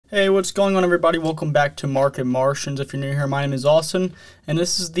Hey, what's going on, everybody? Welcome back to Market Martians. If you're new here, my name is Austin, and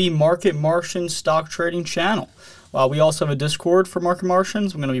this is the Market Martians stock trading channel. We also have a Discord for Market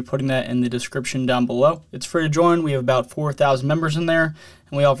Martians. I'm going to be putting that in the description down below. It's free to join. We have about 4,000 members in there,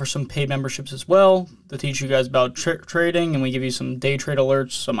 and we offer some paid memberships as well to teach you guys about trading, and we give you some day trade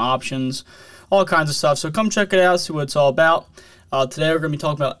alerts, some options, all kinds of stuff. So come check it out, see what it's all about. Today we're going to be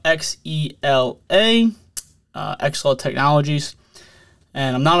talking about XELA, XELA Technologies.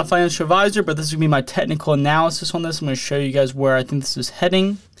 And I'm not a financial advisor, but this is going to be my technical analysis on this. I'm going to show you guys where I think this is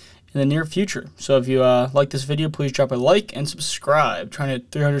heading in the near future. So if you like this video, please drop a like and subscribe. I'm trying to hit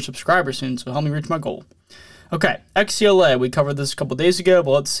 300 subscribers soon, so help me reach my goal. Okay, XELA, we covered this a couple days ago,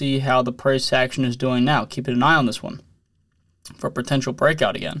 but let's see how the price action is doing now. Keeping an eye on this one for a potential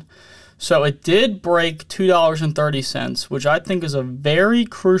breakout again. So it did break $2.30, which I think is a very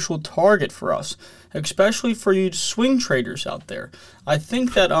crucial target for us, especially for you swing traders out there. I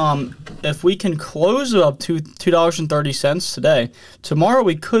think that if we can close up to $2.30 today, tomorrow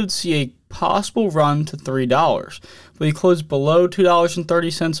we could see a possible run to $3. If we close below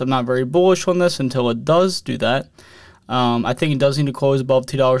 $2.30, I'm not very bullish on this until it does do that. I think it does need to close above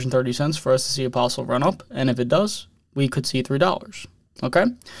 $2.30 for us to see a possible run up, and if it does, we could see $3. Okay,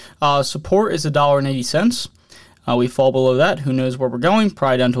 support is $1.80. We fall below that, who knows where we're going,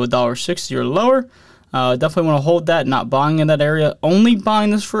 probably down to $1.60 or lower. Definitely want to hold that, not buying in that area, only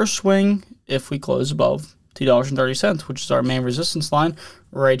buying this for a swing if we close above $2.30, which is our main resistance line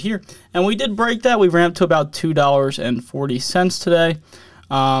right here. And we did break that. We ran up to about $2.40 today.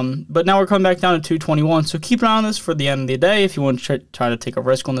 But now we're coming back down to $2.21, so keep an eye on this for the end of the day. If you want to try to take a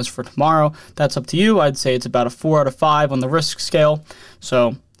risk on this for tomorrow, that's up to you. I'd say it's about a 4 out of 5 on the risk scale.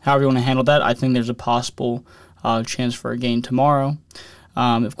 So however you want to handle that, I think there's a possible chance for a gain tomorrow.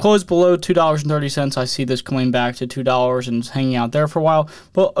 If closed below $2.30, I see this coming back to $2 and hanging out there for a while.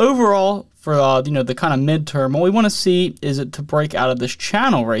 But overall, for the kind of midterm, what we want to see is it to break out of this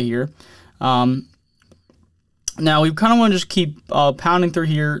channel right here. Now, we kind of want to just keep pounding through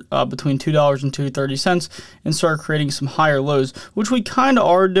here between $2 and $2.30 and start creating some higher lows, which we kind of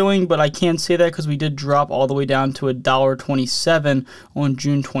are doing, but I can't say that because we did drop all the way down to $1.27 on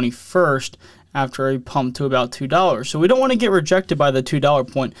June 21st after a pump to about $2. So we don't want to get rejected by the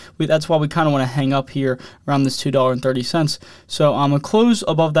 $2 point. That's why we kind of want to hang up here around this $2.30. So a close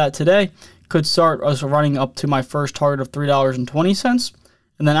above that today could start us running up to my first target of $3.20.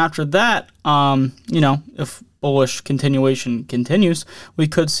 And then after that, if bullish continuation continues, we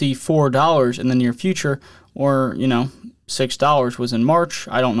could see $4 in the near future, or $6 was in March.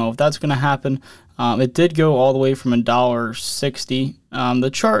 I don't know if that's going to happen. It did go all the way from $1.60. The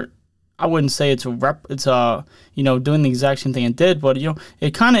chart, I wouldn't say it's doing the exact same thing it did, but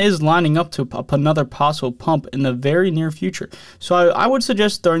it kind of is lining up to another possible pump in the very near future. So I would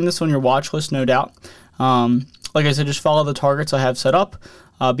suggest throwing this on your watch list, no doubt. Like I said, just follow the targets I have set up.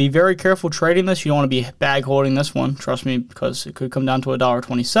 Be very careful trading this. You don't want to be bag holding this one, trust me, because it could come down to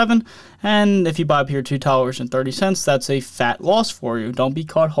 $1.27. And if you buy up here $2.30, that's a fat loss for you. Don't be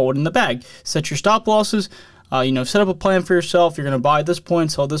caught holding the bag. Set your stop losses. Set up a plan for yourself. You're going to buy at this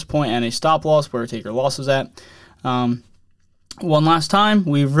point, sell at this point, and a stop loss where to take your losses at. One last time,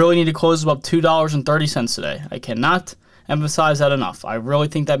 we really need to close above $2.30 today. I cannot emphasize that enough. I really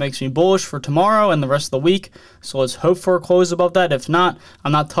think that makes me bullish for tomorrow and the rest of the week. So let's hope for a close above that. If not,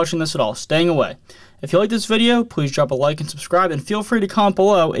 I'm not touching this at all. Staying away. If you like this video, please drop a like and subscribe, and feel free to comment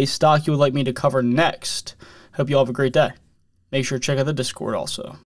below a stock you would like me to cover next. Hope you all have a great day. Make sure to check out the Discord also.